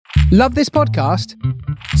Love this podcast?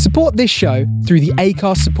 Support this show through the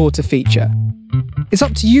Acast supporter feature. It's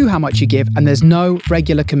up to you how much you give, and there's no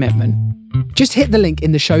regular commitment. Just hit the link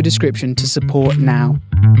in the show description to support now.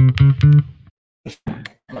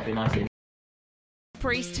 That'd be nice.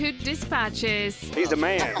 Priesthood Dispatches. He's the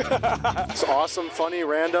man. It's awesome, funny,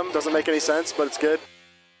 random, doesn't make any sense, but it's good.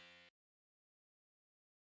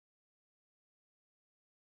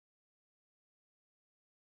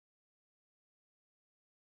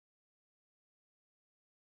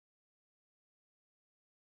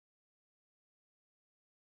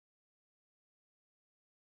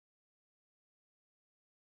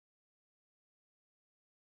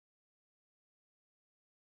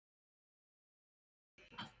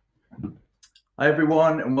 Hi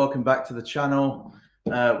everyone, and welcome back to the channel.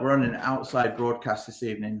 We're on an outside broadcast this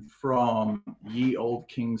evening from Ye Old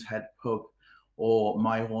King's Head Pub, or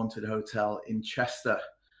My Haunted Hotel in Chester,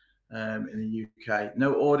 in the UK.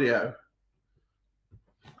 No audio.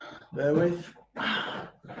 Bear with. That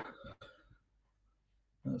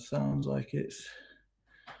sounds like it's...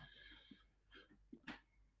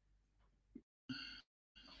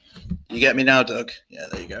 You get me now, Doug? Yeah,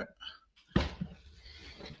 there you go.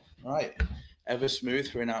 Right. Ever smooth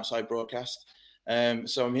for an outside broadcast.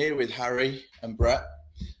 So I'm here with Harry and Brett.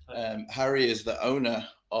 Harry is the owner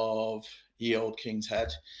of Ye Old King's Head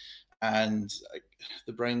and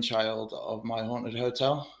the brainchild of My Haunted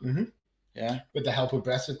Hotel. Mm-hmm. Yeah. With the help of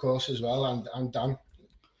Brett, of course, as well, and Dan.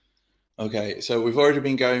 Okay, so we've already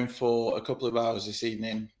been going for a couple of hours this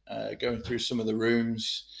evening, going through some of the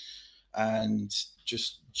rooms and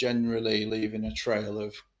just generally leaving a trail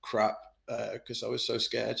of crap because I was so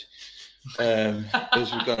scared.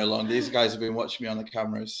 As we've gone along, these guys have been watching me on the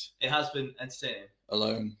cameras. It has been entertaining.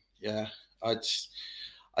 Alone, yeah. I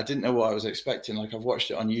didn't know what I was expecting. Like, I've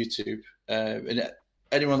watched it on YouTube, and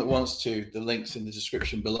anyone that wants to, the link's in the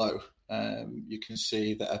description below. You can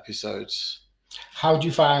see the episodes. How do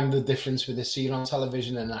you find the difference with the scene on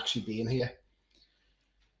television and actually being here?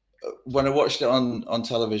 When I watched it on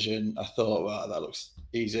television, I thought, wow, that looks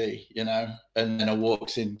easy, you know. And then I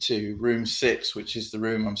walked into room 6, which is the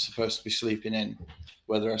room I'm supposed to be sleeping in,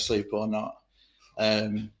 whether I sleep or not.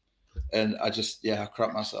 And I just, I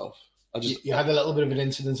crap myself. You had a little bit of an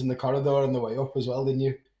incident in the corridor on the way up as well, didn't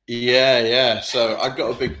you? Yeah. So I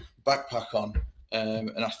got a big backpack on,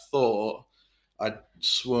 and I thought I'd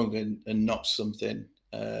swung and knocked something,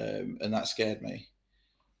 and that scared me.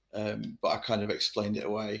 But I kind of explained it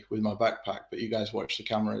away with my backpack. But you guys watched the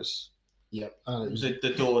cameras. Yep.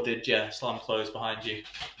 The door did, slam close behind you.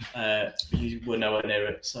 You were nowhere near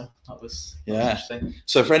it, so that was interesting.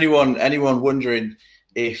 So for anyone wondering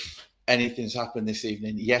if anything's happened this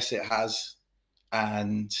evening, yes, it has,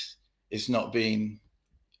 and it's not been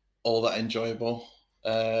all that enjoyable.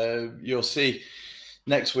 You'll see.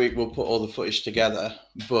 Next week we'll put all the footage together.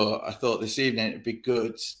 But I thought this evening it'd be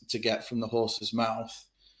good to get from the horse's mouth,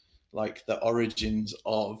 like the origins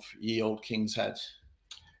of Ye Old King's Head.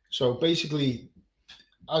 So basically,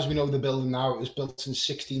 as we know, the building now, it was built in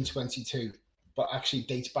 1622, but actually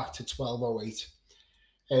dates back to 1208.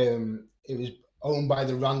 It was owned by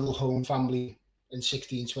the Randall Home family in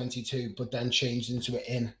 1622, but then changed into an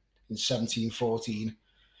inn in 1714,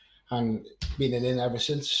 and been an inn ever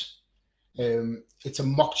since. It's a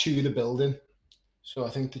mock Tudor building. So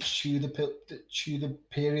I think the Tudor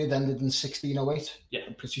period ended in 1608. Yeah,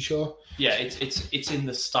 I'm pretty sure. Yeah, it's in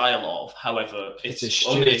the style of. However, it's a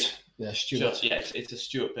Stuart. Stuart. It's a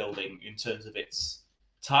Stuart building in terms of its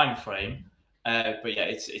time frame. But yeah,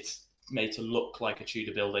 it's made to look like a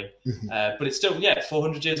Tudor building. Mm-hmm. But it's still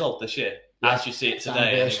 400 years old this year, as you see it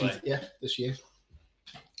today. Anyway. Yeah, this year.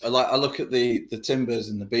 I look at the timbers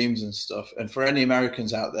and the beams and stuff, and for any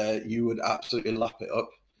Americans out there, you would absolutely lap it up,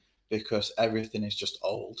 because everything is just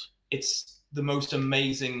old. It's the most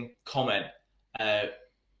amazing comment.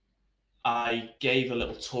 I gave a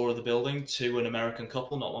little tour of the building to an American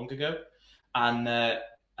couple not long ago, and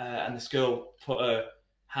this girl put her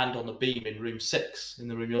hand on the beam in room 6, in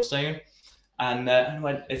the room you're staying in, and I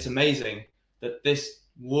went, "It's amazing that this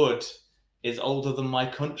wood is older than my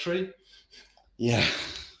country." Yeah.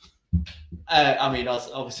 I mean,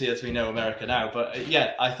 obviously, as we know America now, but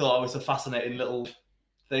I thought it was a fascinating little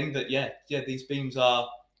thing that these beams are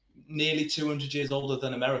nearly 200 years older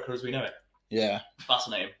than America as we know it. Yeah,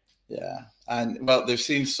 fascinating. Yeah, and well, they've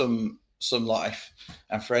seen some life,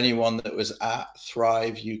 and for anyone that was at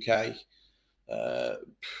Thrive UK a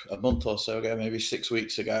month or so ago, maybe 6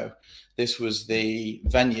 weeks ago, this was the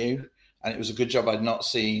venue, and it was a good job I'd not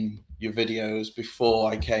seen your videos before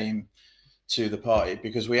I came to the party,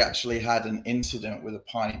 because we actually had an incident with a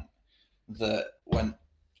pint that went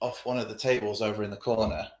off one of the tables over in the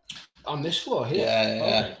corner. On this floor here?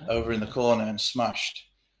 Yeah, over in the corner and smashed.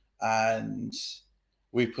 And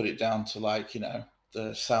we put it down to like,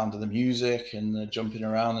 the sound of the music and the jumping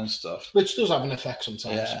around and stuff. Which does have an effect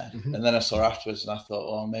sometimes. Yeah. Mm-hmm. And then I saw afterwards and I thought,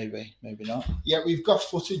 well, maybe not. Yeah, we've got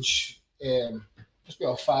footage just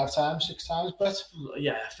about 5 times, 6 times, Brett.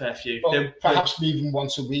 Yeah, fair few. But perhaps even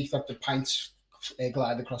once a week that the pints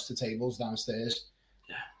glide across the tables downstairs.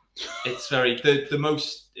 Yeah. It's very... The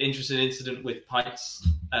most interesting incident with pints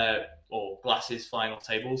or glasses flying off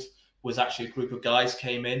tables was actually a group of guys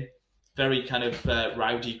came in. Very kind of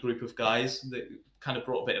rowdy group of guys that kind of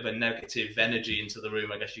brought a bit of a negative energy into the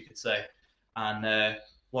room, I guess you could say. And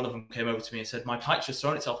one of them came over to me and said, my pint's just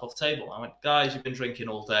thrown itself off the table. I went, guys, you've been drinking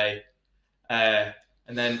all day. And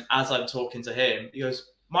then as I'm talking to him, he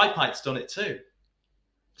goes, my pint's done it too.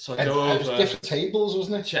 So I go over. Different tables,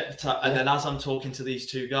 wasn't it? Check the tap. And then as I'm talking to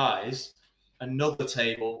these 2 guys, another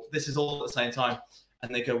table, this is all at the same time.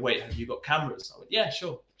 And they go, wait, have you got cameras? I went, yeah,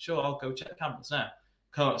 sure, I'll go check the cameras now.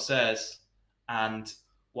 Come upstairs, and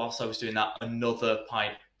whilst I was doing that, another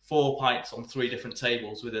pint, 4 pints on 3 different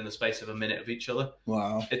tables within the space of a minute of each other.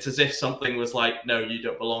 Wow! It's as if something was like, "No, you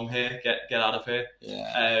don't belong here. Get out of here."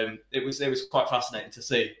 Yeah. It was quite fascinating to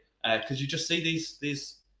see because you just see these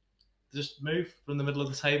just move from the middle of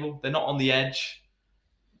the table. They're not on the edge.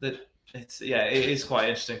 It is quite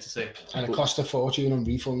interesting to see. And it costs a fortune on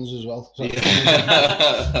refunds as well. So.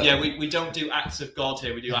 Yeah, we don't do acts of God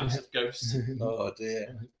here. We do acts of ghosts. Oh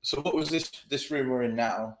dear. So what was this room we're in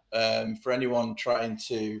now? For anyone trying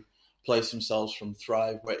to place themselves from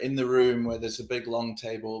Thrive, we're in the room where there's a big long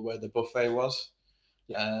table where the buffet was.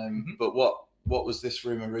 But what was this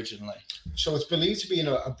room originally? So it's believed to be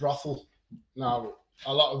a brothel. Now,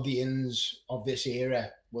 a lot of the inns of this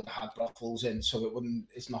era would have had brothels in, so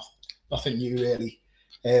it's nothing new really.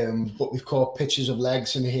 But we've caught pictures of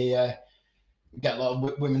legs in here. We get a lot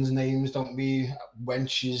of women's names, don't we?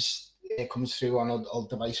 Wenches. It comes through on old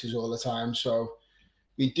devices all the time. So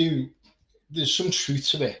there's some truth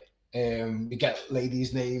to it. We get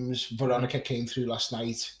ladies' names. Veronica came through last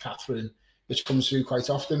night, Catherine, which comes through quite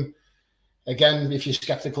often. Again, if you're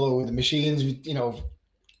skeptical over the machines,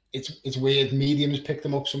 it's weird. Mediums pick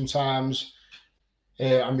them up sometimes.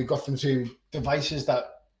 And we got them through devices the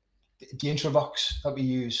Introvox that we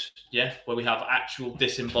use. Yeah, where we have actual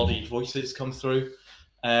disembodied voices come through,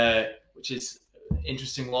 which is an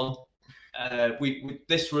interesting one.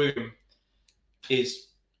 This room is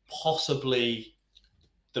possibly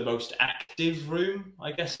the most active room,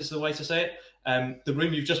 I guess is the way to say it. The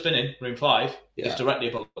room you've just been in, room 5, is directly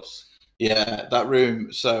above us. Yeah, that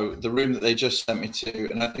room. So the room that they just sent me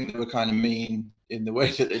to, and I think they were kind of mean in the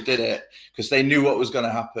way that they did it because they knew what was going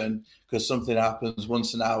to happen because something happens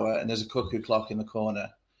once an hour and there's a cuckoo clock in the corner.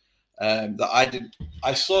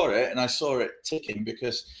 I saw it and I saw it ticking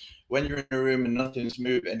because when you're in a room and nothing's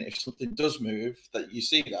moving, if something does move, that you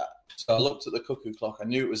see that. So I looked at the cuckoo clock. I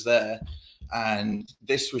knew it was there, and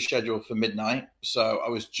this was scheduled for midnight. So I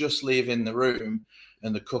was just leaving the room,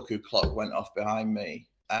 and the cuckoo clock went off behind me,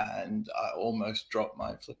 and I almost dropped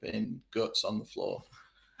my flipping guts on the floor.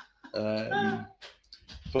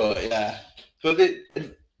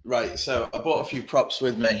 Right. So I bought a few props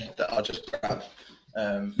with me that I'll just grab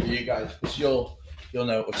for you guys because you'll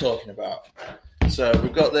know what we're talking about. So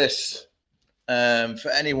we've got this for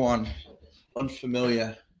anyone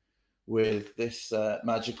unfamiliar with this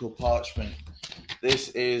magical parchment. This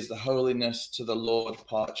is the Holiness to the Lord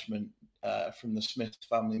parchment from the Smith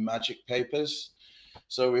family magic papers.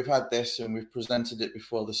 So we've had this and we've presented it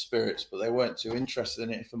before the spirits, but they weren't too interested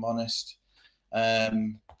in it, if I'm honest.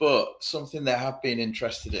 But something they have been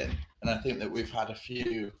interested in, and I think that we've had a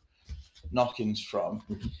few knock-ins from,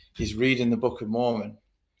 is reading the Book of Mormon.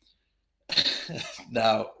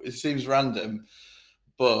 Now, it seems random,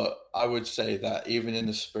 but I would say that even in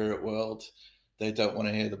the spirit world, they don't want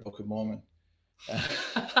to hear the Book of Mormon.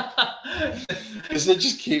 Because they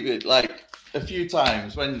just keep it like a few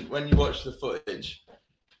times when you watch the footage.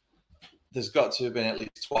 There's got to have been at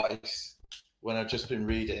least twice when I've just been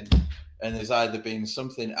reading, and there's either been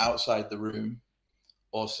something outside the room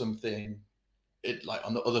or something like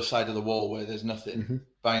on the other side of the wall where there's nothing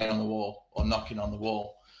banging on the wall or knocking on the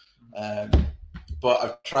wall. But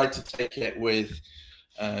I've tried to take it with,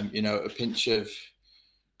 a pinch of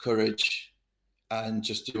courage and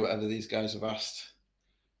just do whatever these guys have asked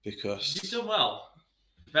because you've done well,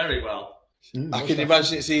 very well. I can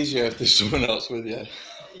imagine it's easier if there's someone else with you.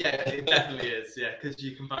 Yeah, it definitely is. Yeah, because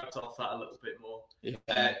you can bounce off that a little bit more.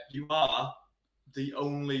 Yeah. You are the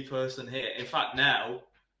only person here. In fact, now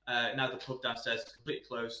the pub downstairs is completely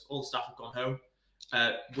closed. All the staff have gone home.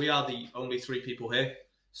 We are the only 3 people here.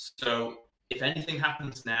 So if anything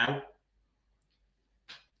happens now,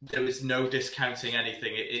 there is no discounting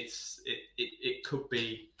anything. It could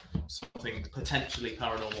be something potentially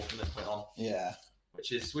paranormal from this point on. Yeah,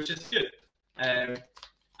 which is good.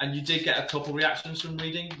 And you did get a couple reactions from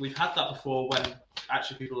reading. We've had that before when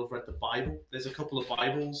actually people have read the Bible. There's a couple of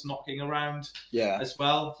Bibles knocking around as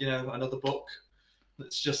well. You know, another book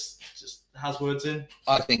that's just has words in.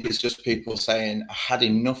 I think it's just people saying, I had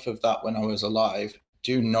enough of that when I was alive.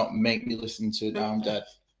 Do not make me listen to it now I'm dead.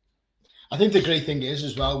 I think the great thing is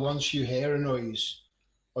as well, once you hear a noise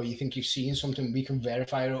or you think you've seen something, we can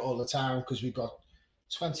verify it all the time because we've got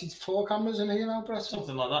 24 cameras in here now, Brett.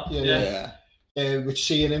 Something like that. Yeah. Which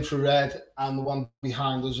see an infrared, and the one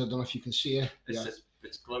behind us, I don't know if you can see it.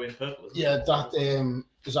 It's glowing purple, isn't it? That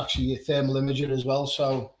is actually a thermal imager as well.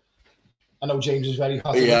 So I know James is very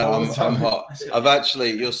hot. Yeah, I'm hot. I've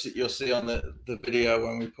actually, you'll see on the video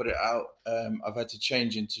when we put it out, I've had to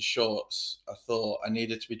change into shorts. I thought I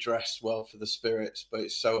needed to be dressed well for the spirits, but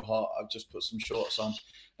it's so hot, I've just put some shorts on,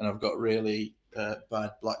 and I've got really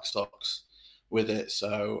bad black socks with it,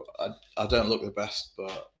 so I don't look the best,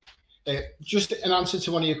 but... just an answer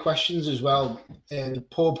to one of your questions as well. The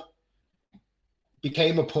pub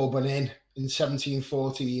became a pub and in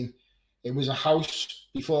 1714. It was a house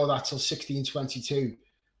before that till 1622.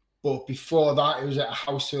 But before that, it was at a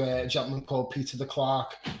house to a gentleman called Peter the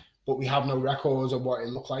Clerk. But we have no records of what it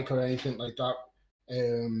looked like or anything like that.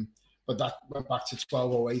 But that went back to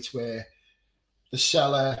 1208, where the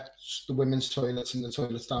cellar, the women's toilets and the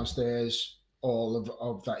toilets downstairs, all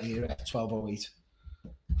of that era, 1208.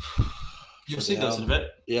 You'll see those in a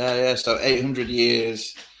bit. Yeah. So 800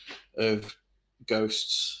 years of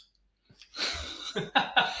ghosts.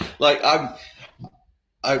 Like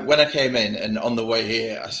when I came in and on the way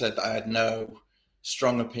here, I said that I had no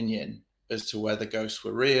strong opinion as to whether ghosts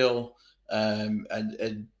were real, and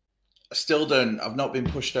I still don't. I've not been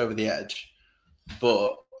pushed over the edge,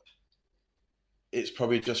 but it's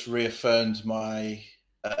probably just reaffirmed my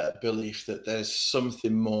belief that there's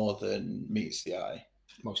something more than meets the eye.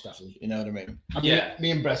 Most definitely. You know what I mean?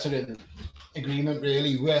 Me and Brett are in agreement,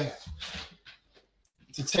 really, where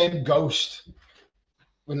the term ghost,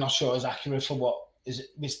 we're not sure is accurate for what is it.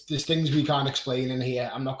 There's things we can't explain in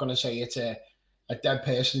here. I'm not going to say it's a dead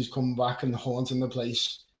person who's come back and haunting the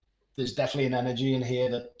place. There's definitely an energy in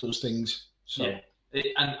here that does things. So. Yeah.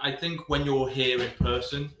 And I think when you're here in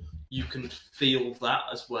person, you can feel that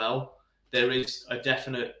as well. There is a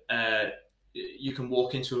definite, you can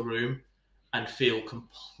walk into a room and feel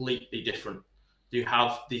completely different. You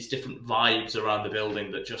have these different vibes around the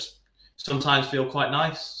building that just sometimes feel quite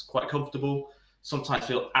nice, quite comfortable, sometimes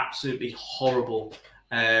feel absolutely horrible.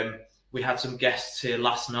 We had some guests here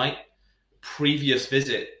last night. Previous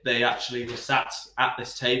visit, they actually were sat at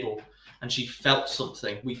this table and she felt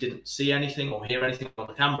something. We didn't see anything or hear anything on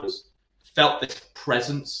the cameras. Felt this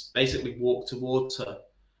presence, basically walked towards her,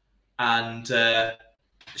 and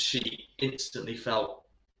she instantly felt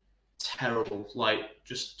terrible, like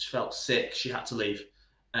just felt sick. She had to leave.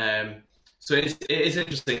 So it is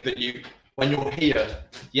interesting that when you're here,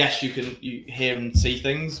 yes, you hear and see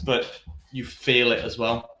things, but you feel it as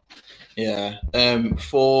well. Yeah.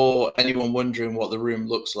 For anyone wondering what the room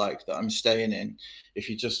looks like that I'm staying in, if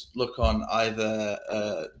you just look on either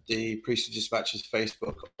the Priesthood Dispatches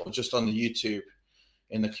Facebook or just on the YouTube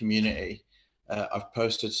in the community, I've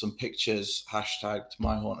posted some pictures hashtagged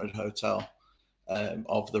My Haunted Hotel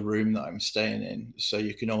of the room that I'm staying in, so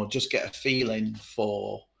you can all just get a feeling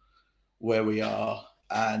for where we are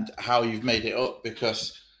and how you've made it up,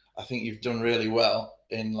 because I think you've done really well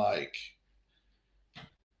in, like,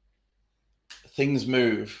 things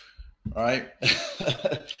move, right?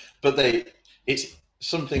 But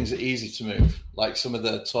some things are easy to move, like some of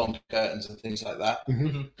the torn curtains and things like that.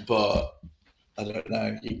 Mm-hmm. But I don't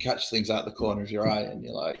know, you catch things out the corner of your eye and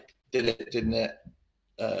you're like, did it, didn't it?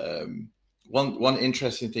 One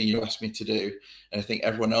interesting thing you asked me to do, and I think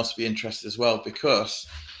everyone else will be interested as well, because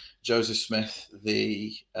Joseph Smith,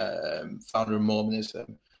 the founder of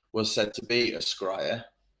Mormonism, was said to be a scryer.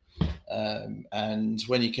 And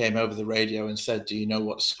when you came over the radio and said, do you know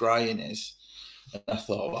what scrying is? And I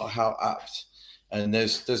thought, well, how apt. And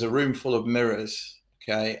there's a room full of mirrors,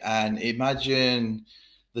 okay? And imagine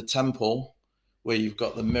the temple where you've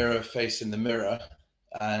got the mirror facing the mirror,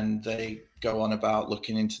 and they go on about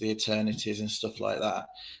looking into the eternities and stuff like that.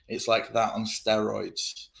 It's like that on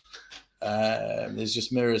steroids. There's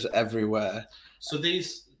just mirrors everywhere. So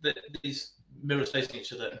these mirrors facing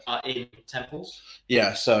each other are in temples?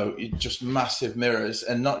 Yeah, so just massive mirrors,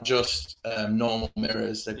 and not just normal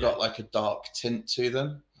mirrors. They've got like a dark tint to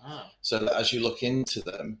them. So that as you look into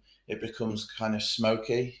them, it becomes kind of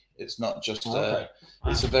smoky. It's not just Okay.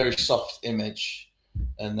 it's a very soft image,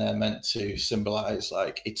 and they're meant to symbolize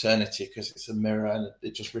like eternity because it's a mirror and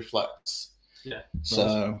it just reflects. Yeah.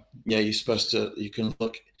 So yeah, you can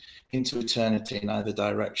look into eternity in either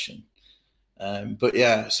direction. But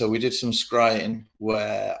yeah, so we did some scrying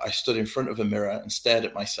where I stood in front of a mirror and stared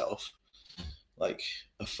at myself like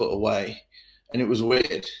a foot away, and it was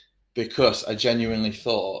weird because I genuinely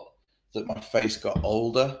thought that my face got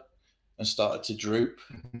older and started to droop,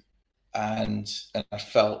 and I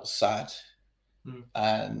felt sad.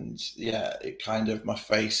 And yeah, it kind of, my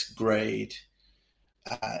face grayed.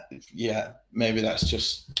 Yeah, maybe that's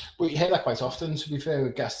just. Well, you hear that quite often, to be fair,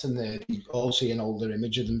 with guests in there. You all see an older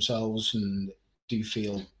image of themselves and do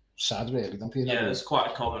feel sad, really, don't you? Yeah, it's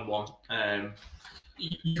quite a common one.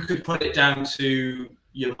 You could put it down to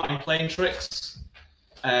your mind playing tricks,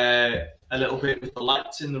 a little bit with the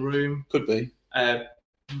lights in the room. Could be.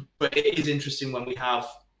 But it is interesting when we have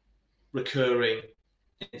recurring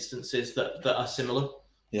instances that are similar.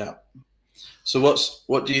 Yeah. So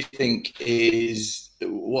what do you think is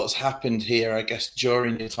what's happened here, I guess,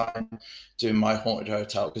 during your time doing My Haunted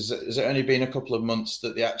Hotel? Because has it only been a couple of months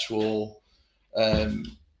that the actual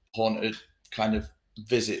haunted kind of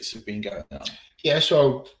visits have been going on? Yeah,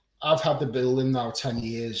 so I've had the building now 10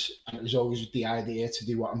 years, and it was always the idea to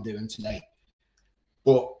do what I'm doing today.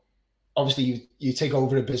 But obviously you take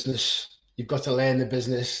over a business, you've got to learn the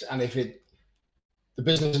business, and if the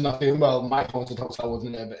business is not doing well, My Haunted Hotel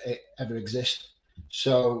wouldn't ever exist.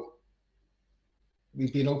 So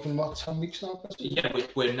we've been open, what, 10 weeks now? Yeah,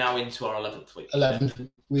 we're now into our 11th week. 11th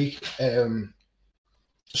week. The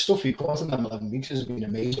stuff we've caught in them 11 weeks has been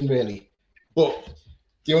amazing, really. But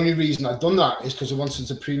the only reason I've done that is because I wanted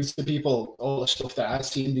to prove to people all the stuff that I'd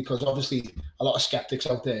seen, because obviously a lot of skeptics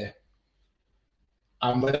out there.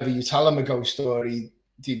 And whenever you tell them a ghost story,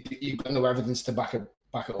 you've got no evidence to back it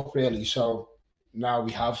up, really. So now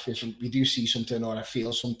we have, if we do see something, or I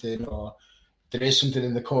feel something, or there is something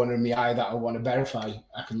in the corner of my eye that I want to verify,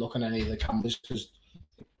 I can look on any of the cameras, because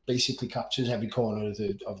it basically captures every corner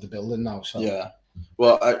of the building now. So yeah.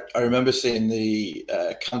 Well, I remember seeing the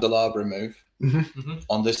candelabra move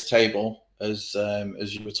on this table as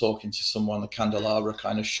you were talking to someone. The candelabra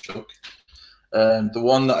kind of shook. The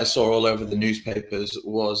one that I saw all over the newspapers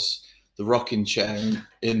was the rocking chair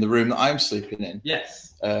in the room that I'm sleeping in.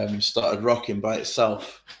 Yes. Started rocking by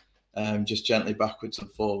itself, just gently backwards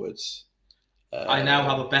and forwards. I now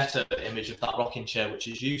have a better image of that rocking chair, which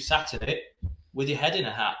is you sat in it with your head in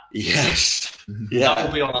a hat. Yes. Yeah. That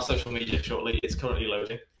will be on our social media shortly. It's currently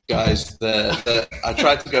loading. Guys, I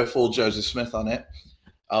tried to go full Joseph Smith on it.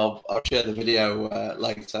 I'll share the video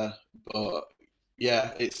later, but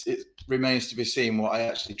yeah, it remains to be seen what I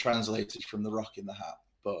actually translated from the rock in the hat.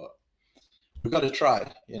 But we've got to try,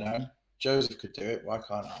 you know. Joseph could do it. Why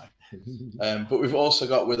can't I? But we've also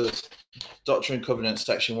got with us Doctrine and Covenants,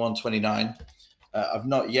 section 129. I've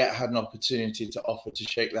not yet had an opportunity to offer to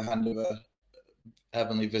shake the hand of a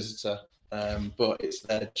heavenly visitor, but it's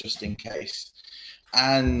there just in case.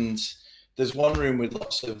 And there's one room with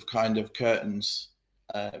lots of kind of curtains,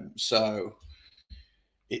 so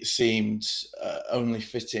it seemed only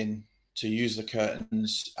fitting to use the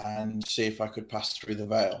curtains and see if I could pass through the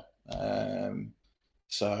veil.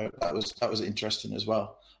 So that was interesting as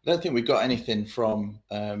well. I don't think we got anything from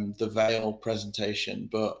the veil presentation,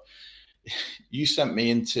 but you sent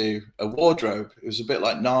me into a wardrobe. It was a bit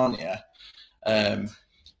like Narnia.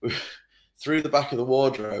 Through the back of the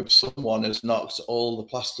wardrobe, someone has knocked all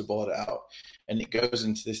the plasterboard out, and it goes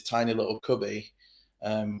into this tiny little cubby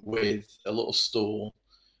with a little stool,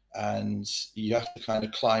 and you have to kind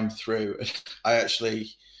of climb through. I actually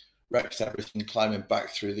wrecked everything climbing back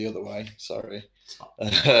through the other way. Sorry.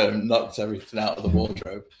 Knocked everything out of the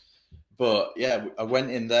wardrobe. But yeah, I went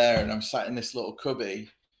in there and I'm sat in this little cubby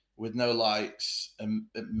with no lights and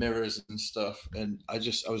mirrors and stuff. And I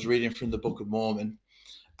was reading from the Book of Mormon,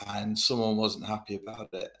 and someone wasn't happy about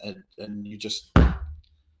it. And you just,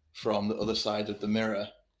 from the other side of the mirror.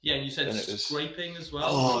 Yeah, and you said scraping as well.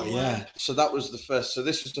 Oh, yeah. So that was the first. So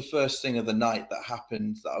this was the first thing of the night that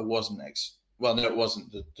happened that I wasn't well, no, it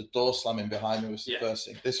wasn't. The door slamming behind me was the first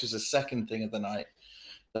thing. This was the second thing of the night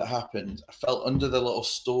that happened. I felt under the little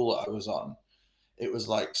stool that I was on. It was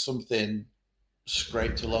like something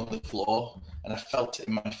scraped along the floor, and I felt it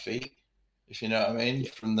in my feet, if you know what I mean,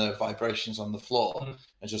 from the vibrations on the floor.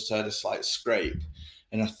 I just heard a slight scrape,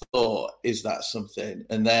 and I thought, is that something?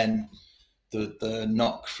 And then the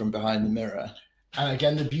knock from behind the mirror. And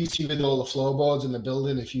again, the beauty with all the floorboards in the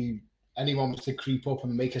building, if anyone was to creep up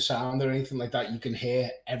and make a sound or anything like that, you can hear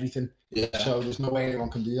everything. Yeah. So there's no way anyone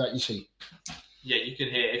can do that, you see. Yeah, you can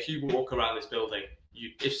hear if you walk around this building.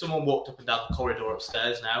 If someone walked up and down the corridor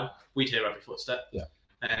upstairs now, we'd hear every footstep. Yeah.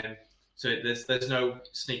 So there's no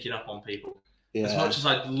sneaking up on people. Yeah. As much as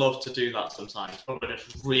I'd love to do that sometimes, I'm going to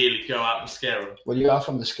really go out and scare them. Well, you are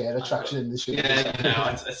from the scare attraction industry.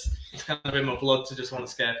 Yeah, it's kind of in my blood to just want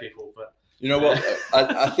to scare people. But you know what?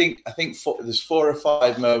 I think there's 4 or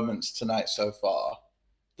 5 moments tonight so far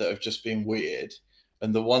that have just been weird,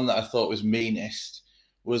 and the one that I thought was meanest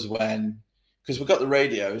was when, because we've got the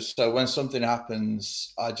radios, so when something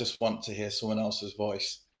happens, I just want to hear someone else's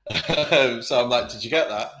voice. So I'm like, did you get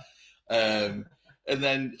that? And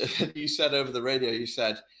then you said over the radio, you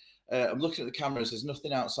said, I'm looking at the cameras, there's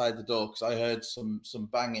nothing outside the door, because I heard some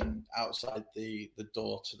banging outside the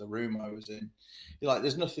door to the room I was in. You're like,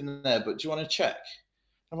 there's nothing there, but do you want to check?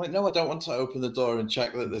 I'm like, no, I don't want to open the door and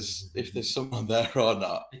check that if there's someone there or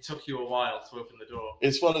not. It took you a while to open the door.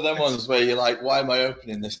 It's one of them ones where you're like, why am I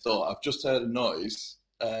opening this door? I've just heard a noise.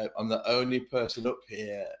 I'm the only person up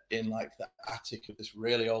here in like the attic of this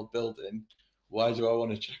really old building. Why do I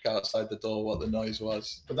want to check outside the door what the noise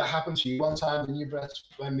was? But that happened to you one time, didn't you, Brett?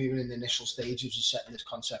 When we were in the initial stages of setting this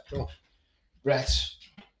concept up. Brett,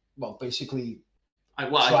 well, basically,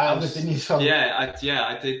 trialed it, didn't you? So... Yeah,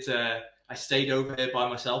 I did. I stayed over here by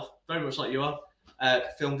myself, very much like you are.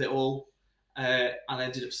 Filmed it all, and I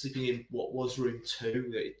ended up sleeping in what was room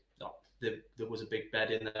 2. There was a big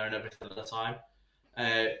bed in there and everything at the time.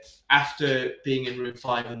 After being in room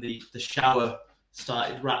 5 and the shower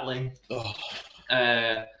started rattling,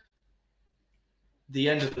 the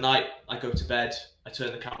end of the night, I go to bed. I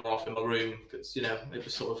turn the camera off in my room because it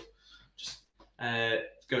was sort of just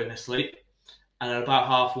going to sleep. And at about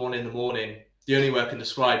 1:30 in the morning, the only way I can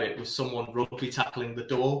describe it was someone rugby tackling the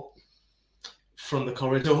door from the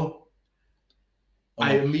corridor.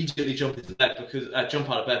 I immediately jump out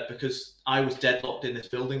of bed because I was deadlocked in this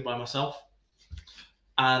building by myself.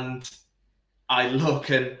 And I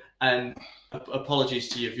look and apologies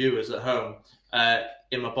to your viewers at home,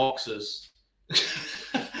 in my boxers,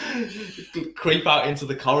 creep out into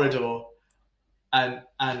the corridor, and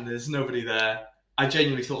there's nobody there. I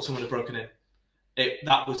genuinely thought someone had broken in.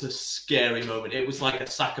 That was a scary moment. It was like a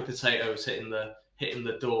sack of potatoes hitting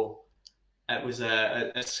the door. It was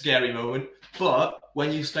a scary moment. But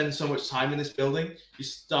when you spend so much time in this building, you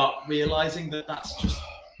start realizing that that's just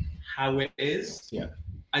how it is. Yeah.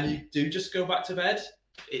 And you do just go back to bed.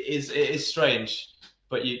 It is strange,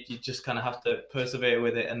 but you just kind of have to persevere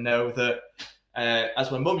with it and know that,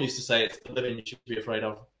 as my mum used to say, it's the living you should be afraid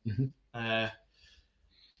of. Mm-hmm.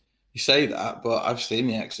 You say that, but I've seen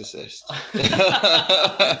The Exorcist.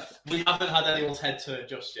 We haven't had anyone's head turned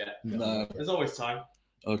just yet. No. There's always time.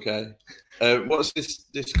 Okay. What's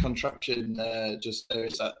this contraption just there?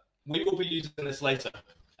 Is that... We will be using this later.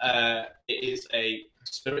 It is a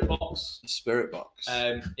spirit box. Spirit box.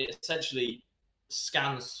 It essentially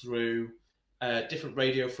scans through different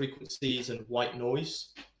radio frequencies and white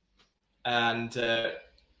noise. And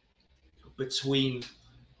between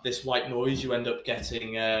this white noise, you end up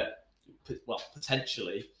getting,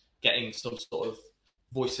 potentially getting some sort of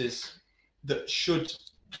voices that should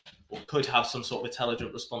or could have some sort of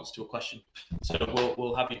intelligent response to a question. So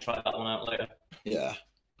we'll have you try that one out later. Yeah.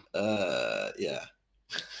 Yeah.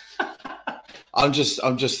 I'm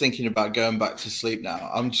just thinking about going back to sleep now.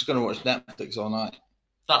 I'm just going to watch Netflix all night.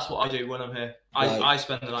 That's what I do when I'm here. I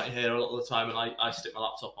spend the night here a lot of the time, and I stick my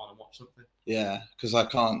laptop on and watch something. Yeah, because I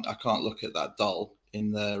can't look at that doll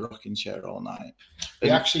in the rocking chair all night. We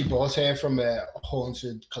actually bought her from a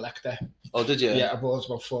haunted collector. Oh, did you? Yeah, I bought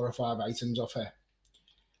about 4 or 5 items off her.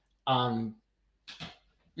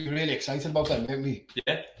 We were really excited about them, weren't we?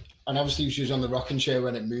 Yeah. And obviously she was on the rocking chair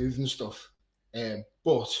when it moved and stuff.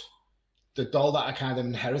 But the doll that I kind of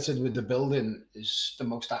inherited with the building is the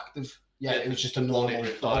most active. Yeah, it was just a normal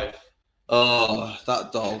doll. Oh,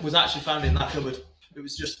 that doll. It was actually found in that cupboard. It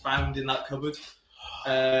was just found in that cupboard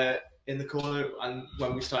in the corner. And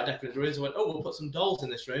when we started decorating the rooms, I went, we'll put some dolls in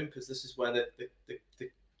this room because this is where the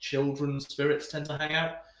children's spirits tend to hang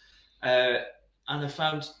out. And I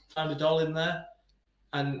found a doll in there,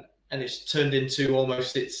 and it's turned into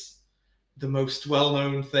almost the most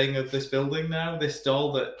well-known thing of this building now. This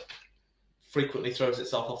doll that frequently throws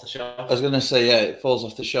itself off the shelf. I was going to say, yeah, it falls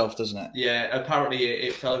off the shelf, doesn't it? Yeah, apparently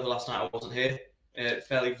it fell over last night. I wasn't here.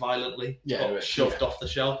 Fairly violently. Yeah, got shoved off the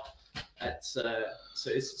shelf. So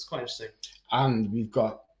it's quite interesting. And we've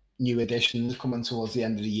got new additions coming towards the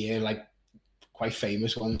end of the year, like quite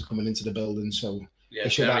famous ones coming into the building. So yeah,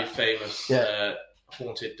 very famous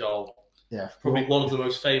haunted doll. Yeah, probably one of the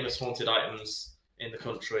most famous haunted items in the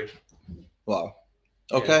country. Wow.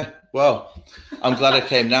 Okay, well, I'm glad I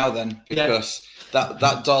came now then, because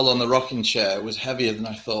that doll on the rocking chair was heavier than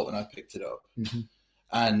I thought when I picked it up. Mm-hmm.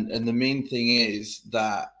 And the main thing is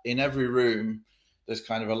that in every room, there's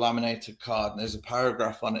kind of a laminated card, and there's a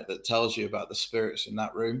paragraph on it that tells you about the spirits in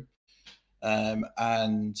that room.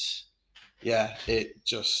 And yeah, it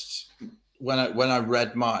just, when I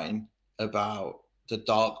read mine about the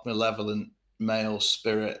dark, malevolent male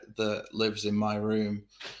spirit that lives in my room,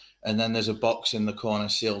 and then there's a box in the corner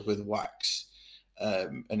sealed with wax,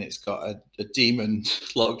 and it's got a demon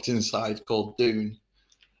locked inside called Dune.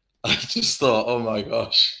 I just thought, oh my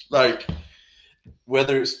gosh, like,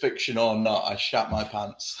 whether it's fiction or not, I shat my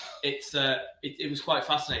pants. It was quite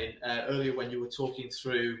fascinating. Earlier when you were talking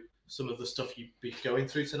through some of the stuff you'd be going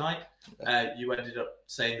through tonight, you ended up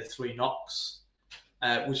saying the 3 knocks,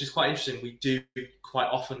 which is quite interesting. We do quite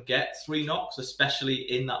often get 3 knocks, especially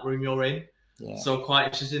in that room you're in. Yeah. So I'm quite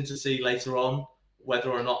interested to see later on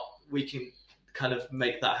whether or not we can kind of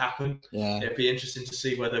make that happen. Yeah. It'd be interesting to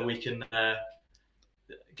see whether we can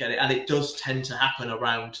get it. And it does tend to happen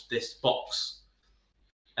around this box.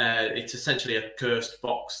 It's essentially a cursed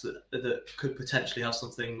box that could potentially have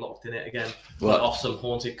something locked in it again, off some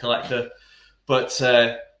haunted collector. But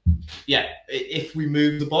yeah, if we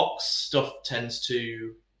move the box, stuff tends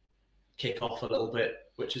to kick off a little bit,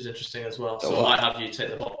 which is interesting as well. So I might have you take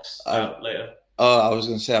the box out later. Oh, I was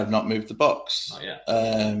going to say I've not moved the box. Not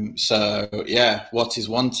yet. So yeah, what is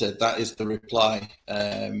wanted? That is the reply,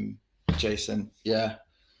 Jason. Yeah,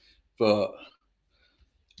 but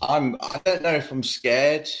I don't know if I'm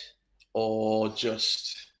scared or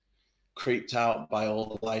just creeped out by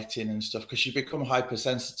all the lighting and stuff, because you become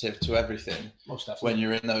hypersensitive to everything when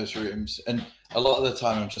you're in those rooms. And a lot of the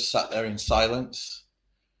time I'm just sat there in silence,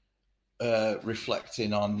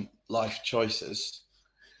 reflecting on life choices.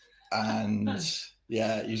 And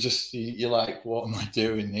yeah, you're like, what am I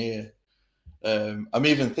doing here? I'm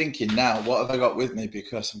even thinking now, what have I got with me?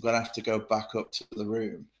 Because I'm going to have to go back up to the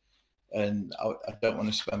room, and I don't want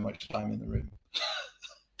to spend much time in the room.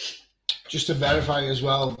 Just to verify as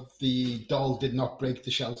well, the doll did not break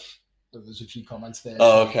the shelf. There's a few comments there.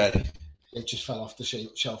 Oh, okay. It just fell off the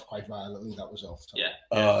shelf quite violently. That was all. Yeah.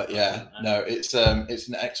 Oh, yeah. No, it's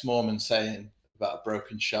an ex-Mormon saying about a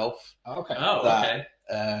broken shelf. Okay. Oh, okay.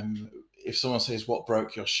 If someone says, what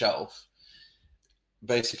broke your shelf?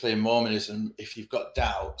 Basically, in Mormonism, if you've got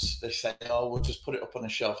doubts, they say, oh, we'll just put it up on a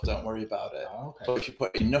shelf, don't worry about it. Oh, okay. But if you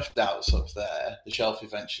put enough doubts up there, the shelf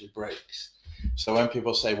eventually breaks. So when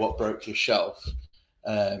people say, what broke your shelf?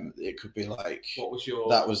 It could be like,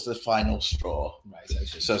 that was the final straw. Right. I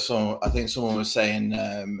see. So I think someone was saying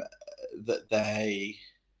that they,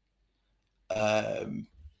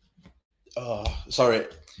 sorry,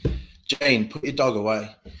 Jane, put your dog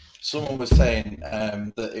away. Someone was saying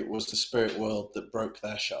that it was the spirit world that broke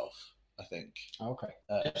their shelf, I think. Okay.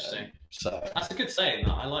 Interesting. So that's a good saying.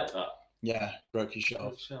 I like that. Yeah, broke your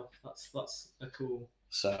shelf. That's a cool.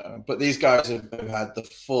 So, but these guys have had the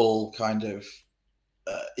full kind of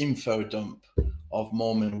info dump of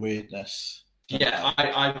Mormon weirdness. Yeah,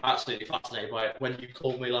 I'm absolutely fascinated by it. When you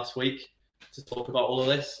called me last week to talk about all of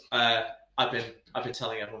this, I've been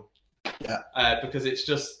telling everyone. Yeah. Because it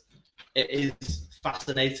is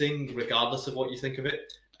fascinating, regardless of what you think of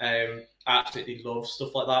it. I absolutely love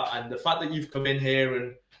stuff like that, and the fact that you've come in here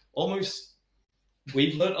and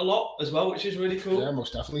we've learned a lot as well, which is really cool. Yeah,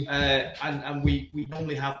 most definitely. And we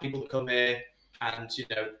normally have people that come here and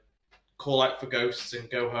call out for ghosts and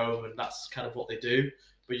go home, and that's kind of what they do.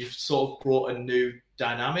 But you've sort of brought a new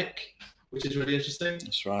dynamic, which is really interesting.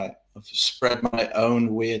 That's right. I've spread my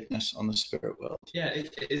own weirdness on the spirit world. Yeah,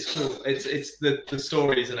 it's cool. It's the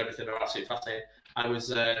stories and everything are absolutely fascinating. I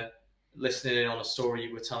was listening in on a story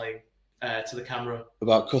you were telling to the camera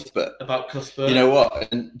about Cuthbert. You know what?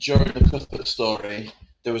 And during the Cuthbert story,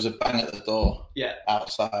 there was a bang at the door. Yeah.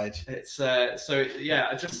 Outside. It's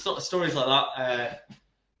just sort of stories like that.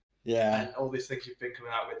 Yeah. And all these things you've been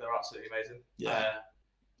coming out with are absolutely amazing. Yeah.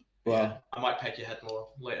 I might peg your head more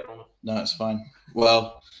later on. No, it's fine.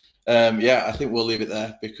 Well, I think we'll leave it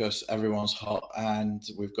there because everyone's hot and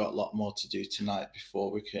we've got a lot more to do tonight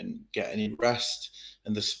before we can get any rest,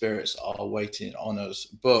 and the spirits are waiting on us.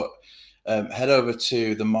 But head over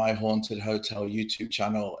to the My Haunted Hotel YouTube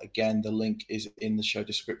channel. Again, the link is in the show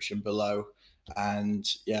description below. And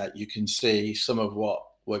yeah, you can see some of what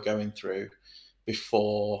we're going through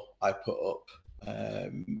before I put up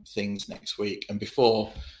things next week and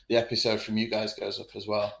before the episode from you guys goes up as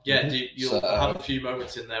well. Yeah, you'll have a few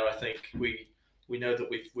moments in there. I think we know that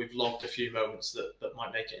we've logged a few moments that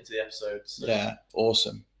might make it into the episode. So. Yeah,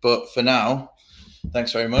 awesome. But for now,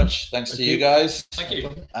 Thanks very much. Thanks to you guys. Thank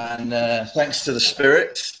you. And thanks to the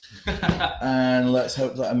spirits. And let's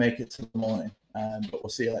hope that I make it to the morning. But we'll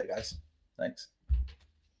see you later, guys. Thanks.